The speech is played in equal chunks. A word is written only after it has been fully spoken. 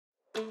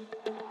Hi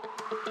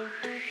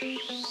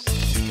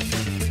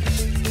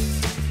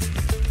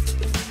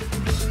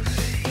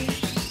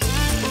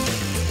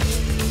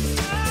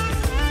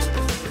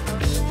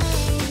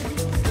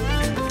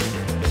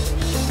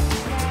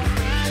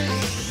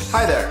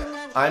there,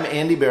 I'm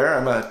Andy Bear.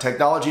 I'm a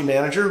technology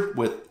manager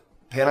with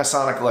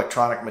Panasonic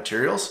Electronic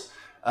Materials.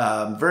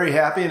 I'm very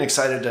happy and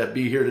excited to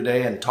be here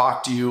today and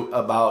talk to you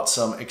about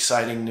some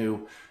exciting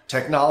new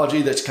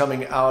technology that's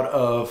coming out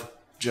of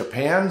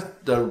Japan.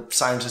 The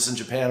scientists in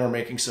Japan are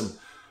making some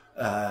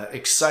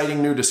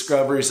exciting new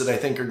discoveries that I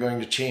think are going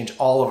to change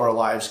all of our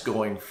lives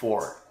going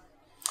forward.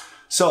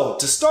 So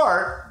to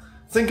start,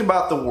 think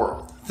about the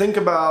world. Think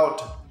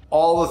about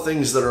all the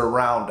things that are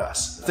around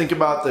us. Think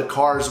about the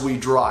cars we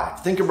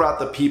drive. Think about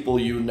the people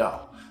you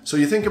know. So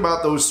you think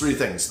about those three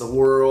things: the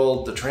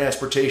world, the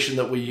transportation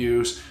that we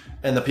use,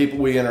 and the people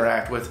we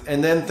interact with.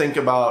 And then think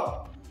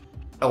about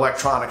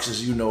electronics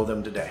as you know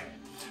them today.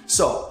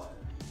 So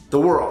the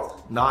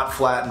world, not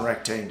flat and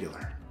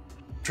rectangular.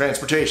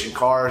 Transportation,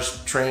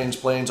 cars, trains,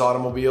 planes,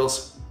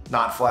 automobiles,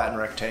 not flat and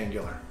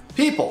rectangular.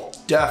 People,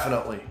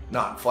 definitely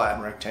not flat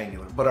and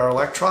rectangular. But our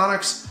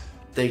electronics,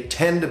 they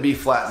tend to be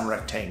flat and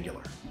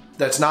rectangular.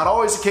 That's not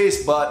always the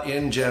case, but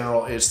in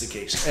general it's the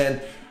case.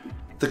 And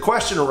the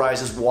question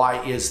arises,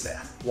 why is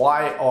that?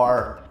 Why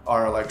are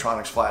our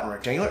electronics flat and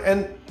rectangular?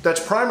 And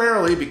that's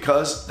primarily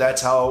because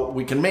that's how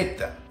we can make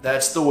them.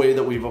 That's the way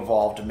that we've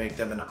evolved to make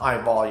them in high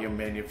volume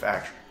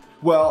manufacturing.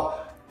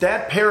 Well,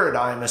 that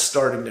paradigm is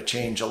starting to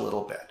change a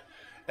little bit.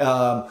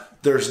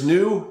 There's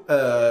new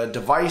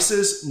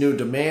devices, new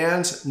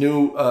demands,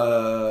 new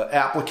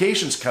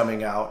applications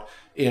coming out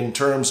in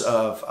terms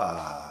of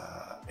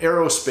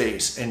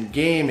aerospace and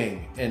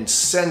gaming and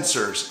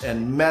sensors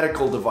and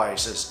medical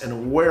devices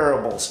and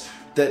wearables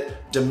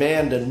that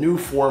demand a new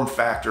form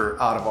factor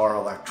out of our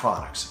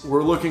electronics.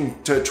 We're looking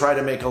to try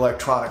to make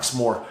electronics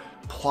more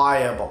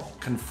pliable,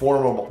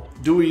 conformable.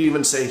 Do we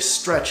even say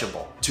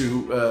stretchable,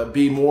 to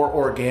be more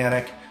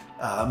organic,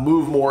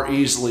 move more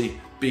easily,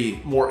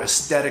 be more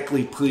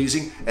aesthetically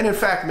pleasing, and in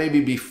fact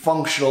maybe be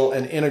functional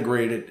and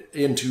integrated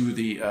into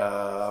the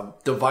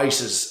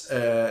devices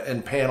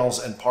and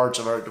panels and parts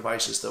of our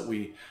devices that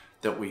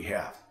we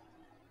have.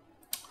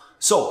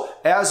 So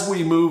as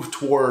we move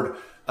toward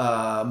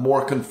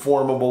more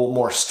conformable,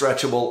 more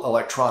stretchable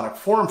electronic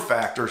form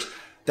factors,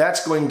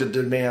 that's going to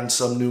demand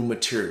some new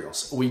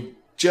materials. We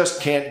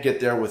just can't get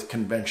there with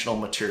conventional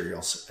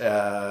materials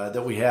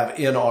that we have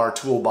in our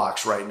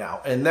toolbox right now.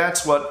 And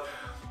that's what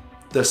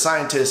the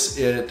scientists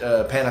at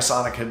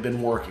Panasonic have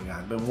been working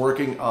on. Been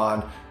working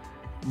on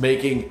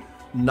making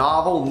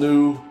novel,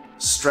 new,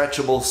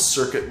 stretchable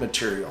circuit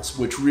materials,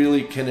 which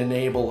really can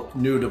enable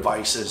new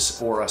devices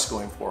for us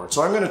going forward.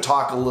 So I'm going to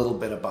talk a little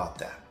bit about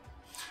that.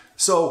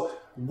 So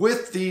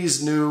with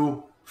these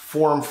new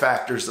form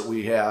factors that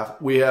we have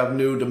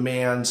new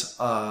demands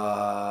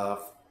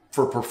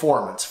for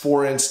performance.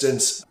 For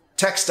instance,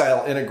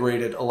 textile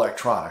integrated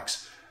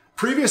electronics.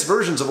 Previous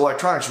versions of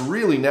electronics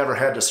really never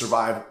had to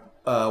survive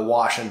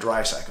wash and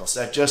dry cycles.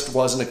 That just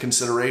wasn't a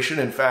consideration.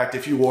 In fact,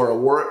 if you wore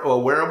a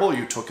wearable,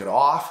 you took it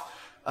off.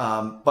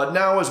 But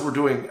now as we're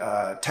doing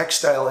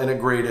textile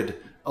integrated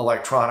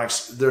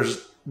electronics,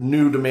 there's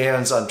new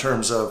demands on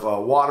terms of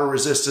water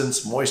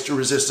resistance, moisture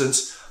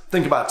resistance.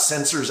 Think about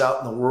sensors out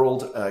in the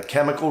world,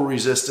 chemical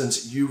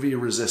resistance, UV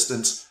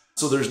resistance.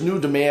 So there's new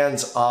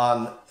demands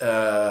on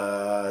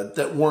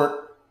that weren't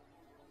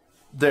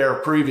there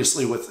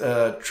previously with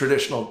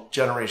traditional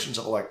generations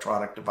of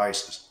electronic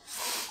devices.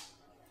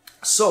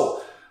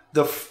 So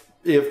if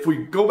we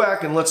go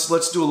back and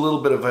let's do a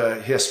little bit of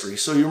a history.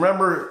 So you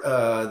remember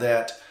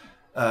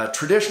that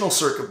traditional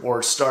circuit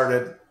boards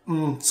started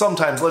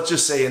sometimes, let's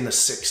just say in the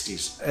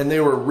 60s, and they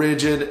were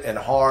rigid and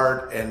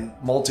hard and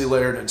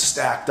multi-layered and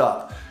stacked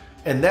up.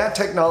 And that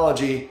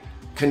technology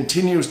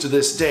continues to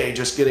this day,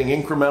 just getting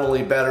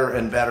incrementally better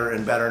and better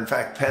and better. In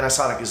fact,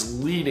 Panasonic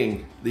is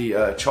leading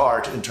the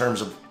charge in terms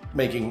of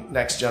making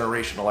next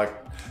generation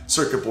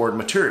circuit board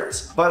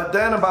materials. But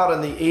then about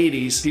in the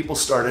 80s, people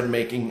started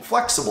making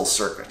flexible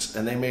circuits,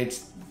 and they made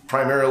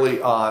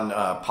primarily on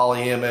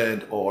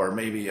polyimide or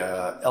maybe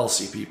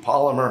LCP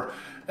polymer.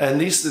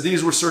 And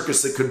these were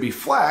circuits that could be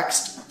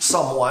flexed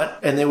somewhat,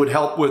 and they would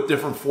help with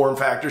different form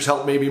factors,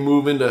 help maybe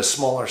move into a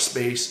smaller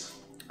space.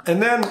 And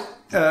then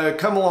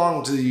come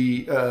along to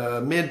the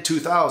mid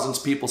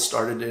 2000s, people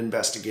started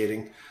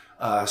investigating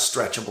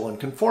stretchable and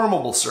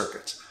conformable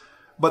circuits.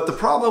 But the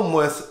problem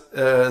with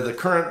the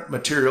current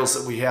materials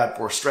that we had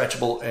for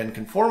stretchable and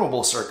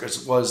conformable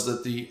circuits was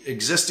that the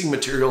existing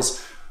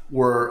materials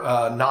were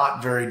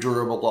not very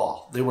durable at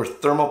all. They were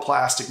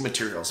thermoplastic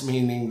materials,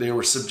 meaning they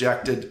were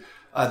subjected,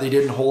 they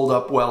didn't hold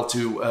up well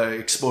to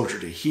exposure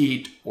to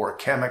heat or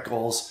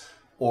chemicals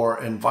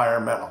or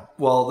environmental.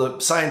 Well, the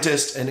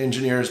scientists and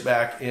engineers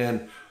back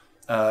in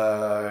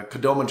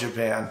Kodama,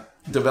 Japan,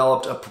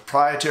 developed a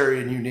proprietary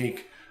and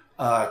unique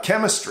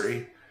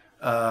chemistry,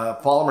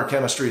 polymer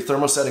chemistry,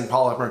 thermosetting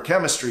polymer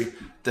chemistry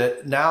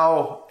that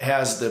now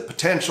has the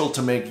potential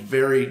to make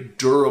very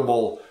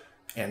durable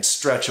and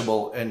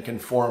stretchable and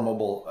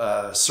conformable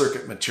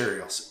circuit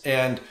materials.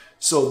 And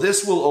so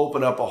this will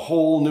open up a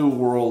whole new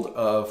world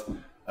of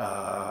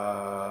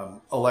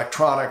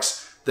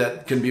electronics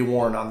that can be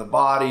worn on the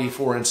body,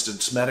 for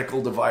instance,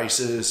 medical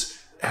devices,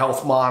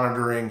 health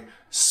monitoring,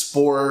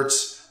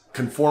 sports,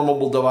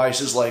 conformable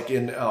devices like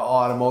in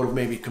automotive,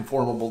 maybe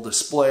conformable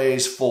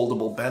displays,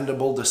 foldable,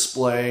 bendable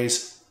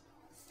displays,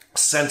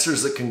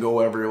 sensors that can go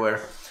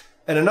everywhere.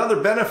 And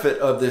another benefit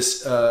of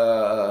this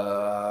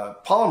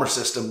polymer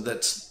system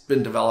that's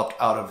been developed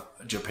out of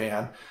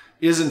Japan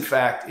is, in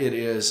fact, it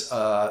is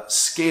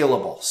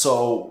scalable.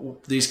 So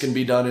these can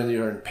be done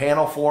either in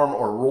panel form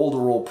or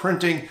roll-to-roll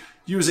printing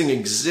using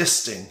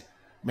existing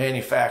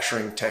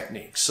manufacturing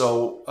techniques.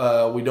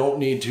 So we don't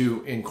need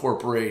to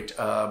incorporate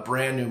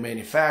brand new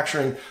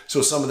manufacturing.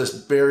 So some of this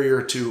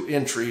barrier to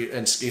entry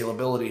and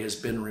scalability has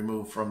been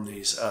removed from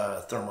these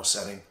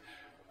thermosetting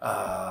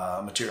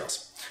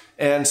materials.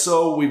 And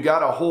so we've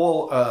got a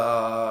whole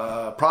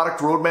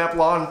product roadmap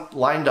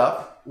lined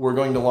up. We're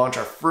going to launch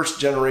our first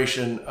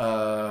generation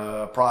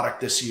product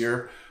this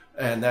year,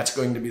 and that's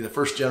going to be the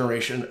first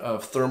generation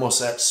of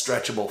thermoset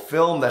stretchable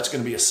film. That's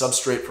going to be a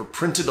substrate for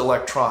printed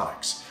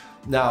electronics.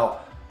 Now,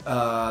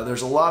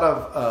 there's a lot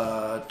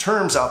of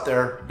terms out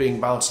there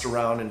being bounced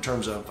around in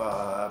terms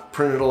of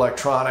printed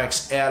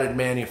electronics, additive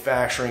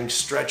manufacturing,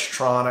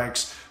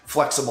 stretchtronics,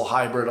 flexible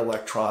hybrid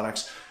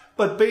electronics.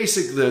 But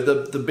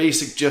the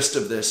basic gist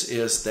of this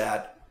is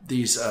that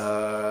these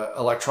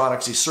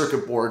electronics, these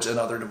circuit boards and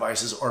other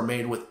devices are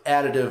made with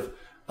additive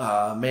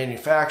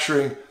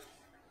manufacturing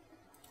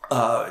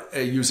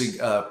using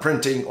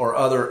printing or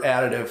other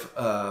additive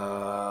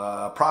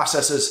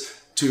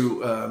processes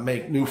to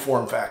make new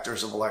form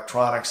factors of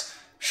electronics.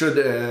 Should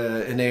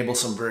enable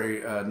some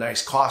very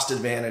nice cost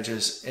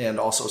advantages and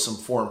also some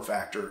form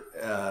factor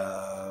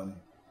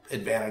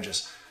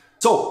advantages.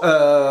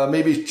 So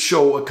maybe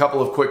show a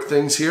couple of quick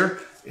things here,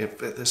 if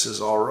this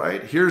is all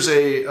right. Here's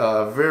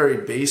a very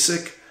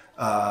basic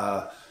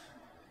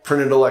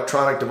printed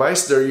electronic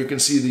device. There you can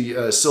see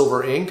the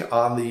silver ink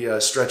on the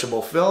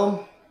stretchable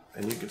film,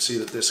 and you can see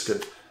that this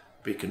could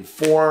be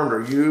conformed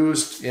or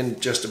used in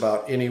just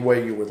about any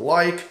way you would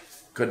like.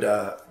 Could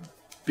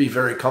be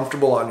very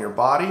comfortable on your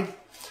body.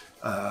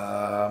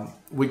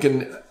 We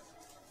can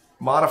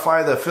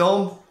modify the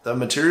film, the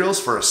materials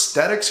for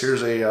aesthetics.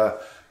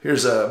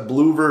 Here's a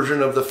blue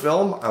version of the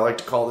film. I like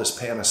to call this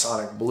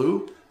Panasonic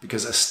blue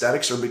because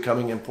aesthetics are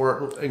becoming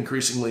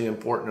increasingly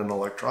important in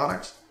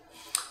electronics.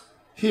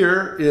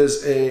 Here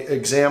is an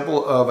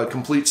example of a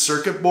complete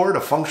circuit board,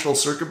 a functional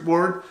circuit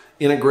board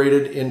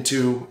integrated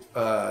into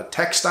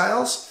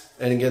textiles.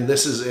 And again,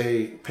 this is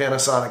a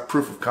Panasonic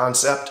proof of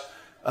concept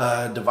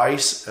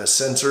device, a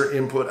sensor,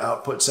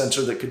 input-output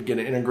sensor that could get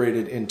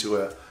integrated into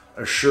a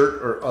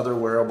shirt or other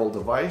wearable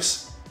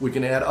device. We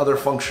can add other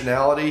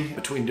functionality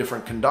between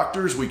different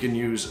conductors. We can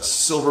use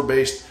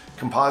silver-based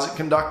composite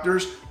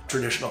conductors,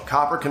 traditional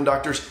copper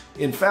conductors.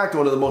 In fact,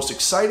 one of the most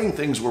exciting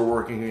things we're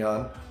working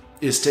on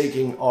is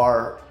taking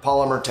our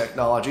polymer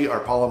technology, our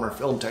polymer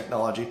film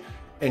technology,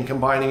 and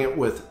combining it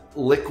with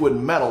liquid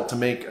metal to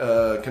make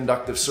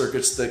conductive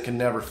circuits that can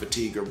never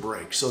fatigue or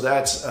break. So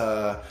that's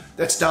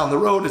down the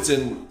road. It's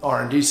in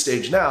R&D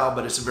stage now,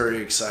 but it's a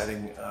very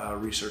exciting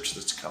research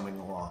that's coming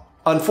along.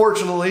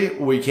 Unfortunately,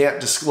 we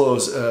can't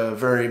disclose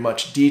very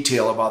much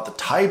detail about the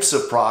types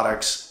of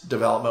product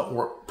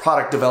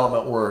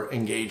development we're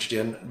engaged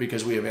in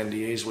because we have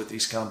NDAs with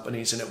these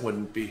companies, and it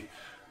wouldn't be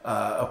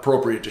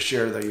appropriate to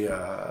share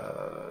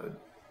the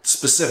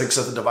specifics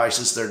of the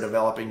devices they're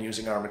developing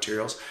using our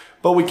materials.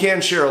 But we can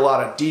share a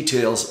lot of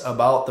details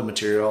about the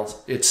material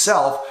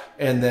itself,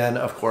 and then,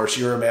 of course,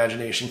 your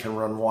imagination can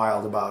run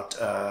wild about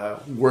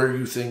where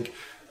you think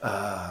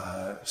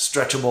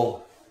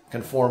stretchable,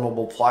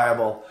 conformable,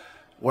 pliable,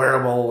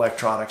 wearable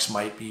electronics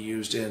might be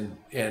used in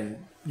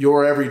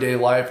your everyday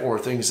life or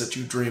things that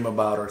you dream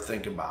about or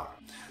think about.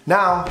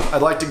 Now,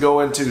 I'd like to go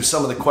into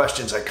some of the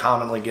questions I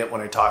commonly get when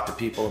I talk to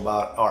people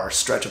about our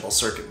stretchable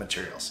circuit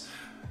materials.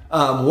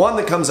 One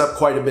that comes up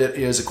quite a bit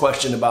is a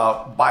question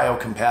about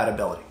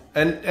biocompatibility.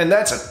 And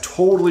that's a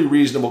totally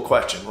reasonable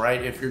question,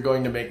 right? If you're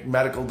going to make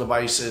medical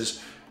devices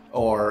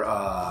or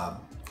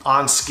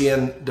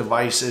on-skin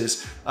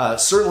devices,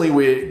 certainly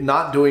we're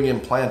not doing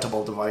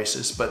implantable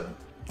devices, but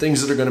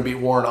things that are going to be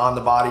worn on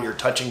the body or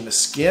touching the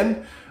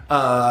skin,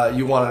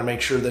 you want to make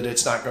sure that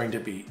it's not going to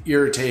be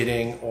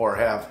irritating or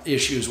have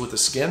issues with the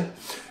skin.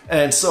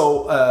 And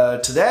so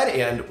to that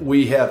end,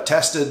 we have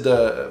tested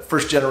the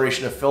first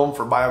generation of film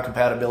for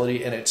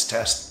biocompatibility, and it's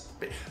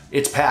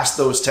passed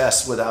those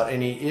tests without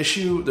any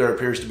issue. There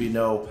appears to be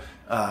no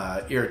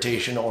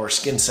irritation or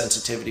skin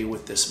sensitivity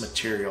with this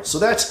material. So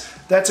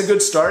that's a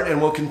good start, and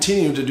we'll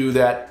continue to do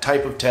that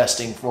type of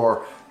testing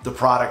for the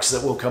products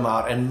that will come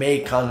out and may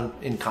come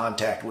in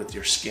contact with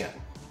your skin.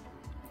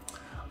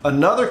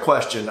 Another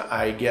question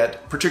I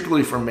get,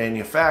 particularly from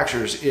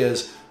manufacturers,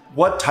 is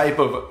what type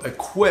of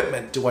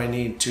equipment do I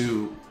need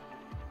to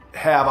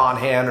have on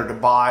hand or to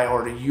buy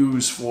or to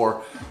use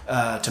for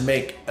to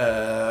make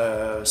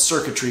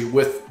circuitry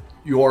with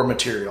your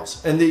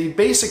materials? And the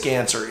basic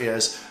answer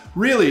is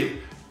really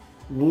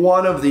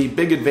one of the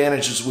big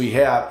advantages we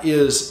have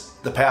is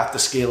the path to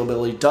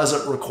scalability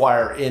doesn't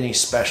require any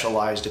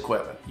specialized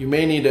equipment. You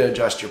may need to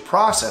adjust your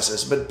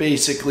processes, but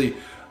basically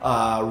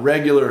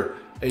regular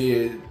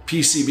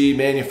PCB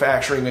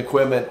manufacturing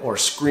equipment or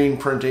screen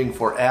printing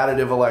for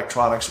additive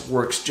electronics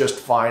works just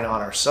fine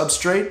on our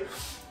substrate.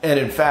 And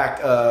in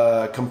fact,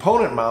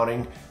 component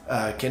mounting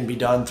can be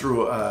done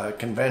through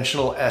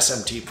conventional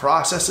SMT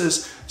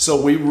processes.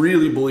 So we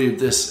really believe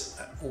this,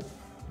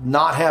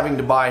 not having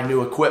to buy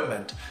new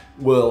equipment,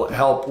 will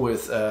help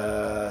with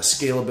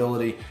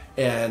scalability,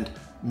 and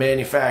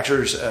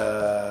manufacturers,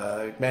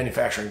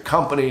 manufacturing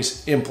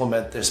companies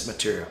implement this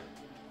material.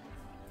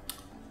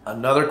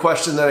 Another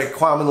question that I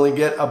commonly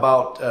get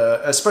about,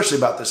 especially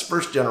about this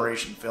first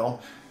generation film,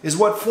 is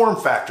what form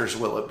factors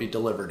will it be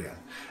delivered in?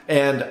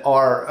 And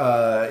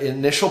our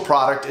initial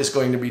product is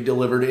going to be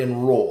delivered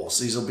in rolls.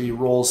 These will be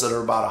rolls that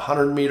are about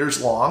 100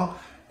 meters long,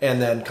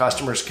 and then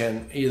customers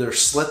can either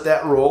slit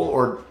that roll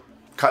or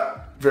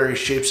cut various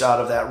shapes out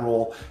of that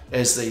roll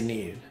as they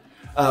need.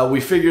 We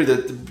figure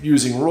that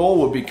using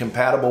roll would be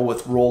compatible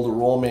with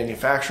roll-to-roll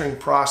manufacturing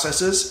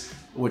processes,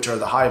 which are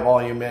the high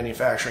volume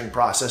manufacturing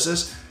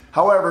processes.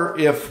 However,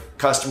 if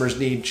customers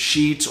need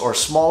sheets or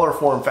smaller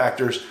form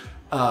factors,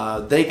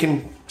 they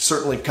can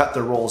certainly cut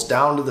their rolls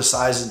down to the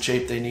size and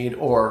shape they need,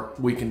 or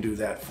we can do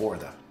that for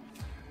them.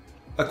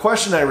 A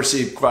question I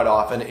receive quite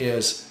often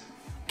is,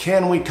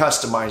 can we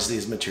customize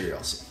these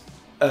materials?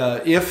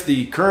 If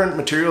the current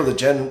material, the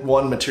Gen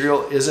 1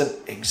 material,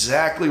 isn't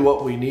exactly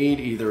what we need,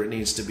 either it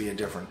needs to be a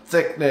different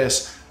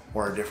thickness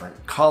or a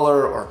different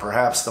color, or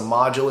perhaps the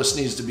modulus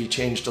needs to be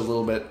changed a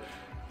little bit,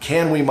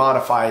 can we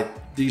modify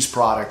these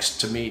products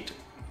to meet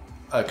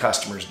a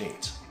customer's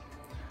needs?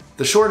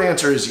 The short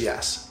answer is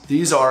yes.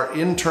 These are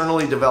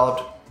internally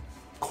developed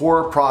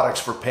core products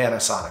for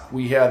Panasonic.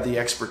 We have the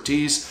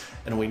expertise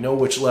and we know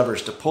which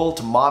levers to pull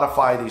to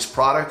modify these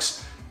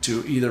products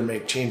to either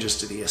make changes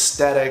to the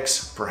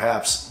aesthetics,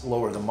 perhaps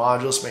lower the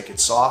modulus, make it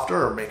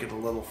softer, or make it a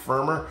little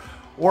firmer,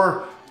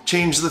 or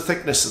change the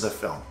thickness of the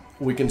film.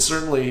 We can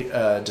certainly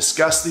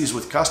discuss these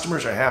with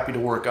customers. Are happy to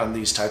work on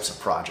these types of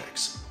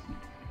projects.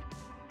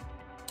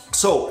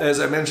 So, as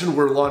I mentioned,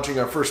 we're launching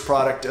our first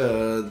product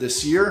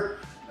this year.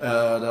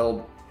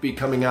 That'll be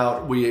coming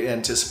out, we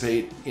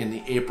anticipate, in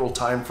the April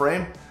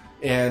timeframe,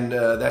 and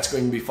that's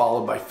going to be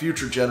followed by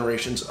future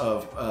generations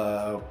of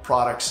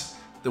products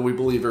that we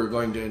believe are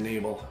going to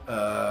enable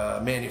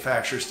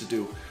manufacturers to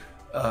do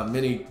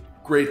many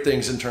great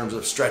things in terms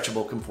of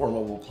stretchable,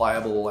 conformable,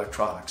 pliable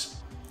electronics.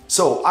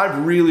 So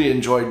I've really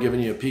enjoyed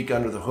giving you a peek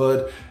under the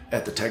hood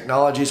at the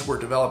technologies we're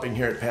developing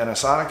here at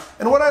Panasonic.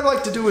 And what I'd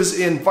like to do is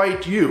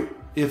invite you,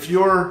 if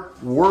you're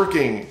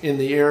working in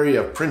the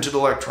area of printed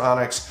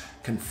electronics,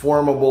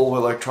 conformable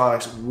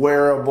electronics,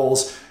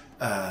 wearables,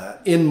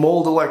 in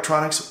mold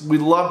electronics, we'd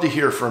love to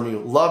hear from you,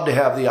 love to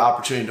have the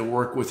opportunity to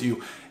work with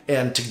you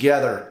and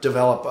together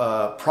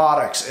develop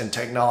products and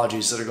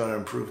technologies that are going to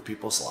improve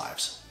people's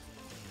lives.